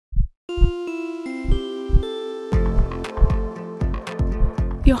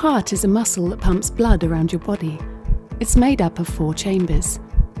Your heart is a muscle that pumps blood around your body. It's made up of 4 chambers,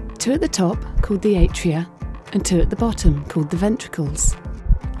 2 at the top, called the atria, and 2 at the bottom, called the ventricles.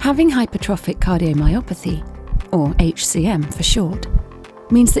 Having hypertrophic cardiomyopathy, or HCM for short,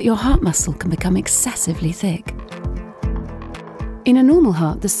 means that your heart muscle can become excessively thick. In a normal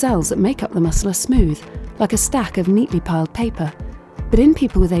heart, the cells that make up the muscle are smooth, like a stack of neatly piled paper. But in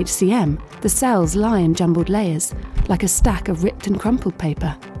people with HCM, the cells lie in jumbled layers, like a stack of ripped and crumpled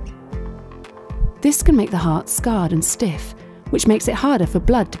paper. This can make the heart scarred and stiff, which makes it harder for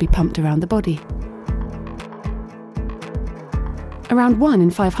blood to be pumped around the body. Around 1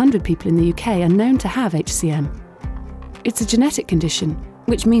 in 500 people in the UK are known to have HCM. It's a genetic condition,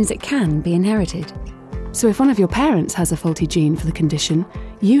 which means it can be inherited. So if one of your parents has a faulty gene for the condition,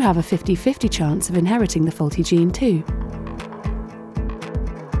 you have a 50-50 chance of inheriting the faulty gene too.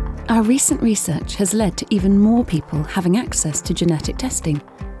 Our recent research has led to even more people having access to genetic testing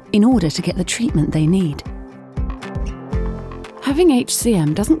in order to get the treatment they need. Having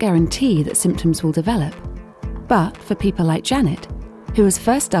HCM doesn't guarantee that symptoms will develop, but for people like Janet, who was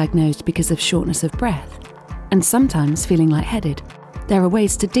first diagnosed because of shortness of breath and sometimes feeling lightheaded, there are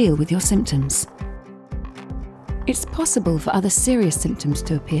ways to deal with your symptoms. It's possible for other serious symptoms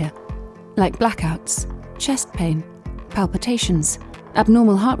to appear, like blackouts, chest pain, palpitations,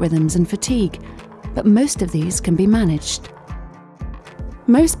 abnormal heart rhythms and fatigue, but most of these can be managed.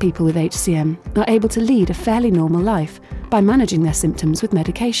 Most people with HCM are able to lead a fairly normal life by managing their symptoms with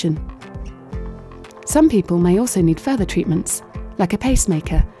medication. Some people may also need further treatments, like a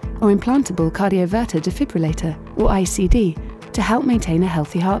pacemaker or implantable cardioverter defibrillator, or ICD, to help maintain a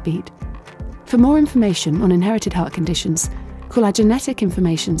healthy heartbeat. For more information on inherited heart conditions, call our Genetic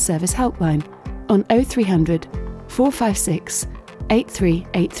Information Service helpline on 0300 456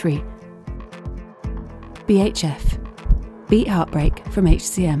 8383. BHF. Beat heartbreak from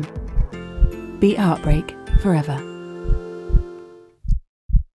HCM. Beat heartbreak forever.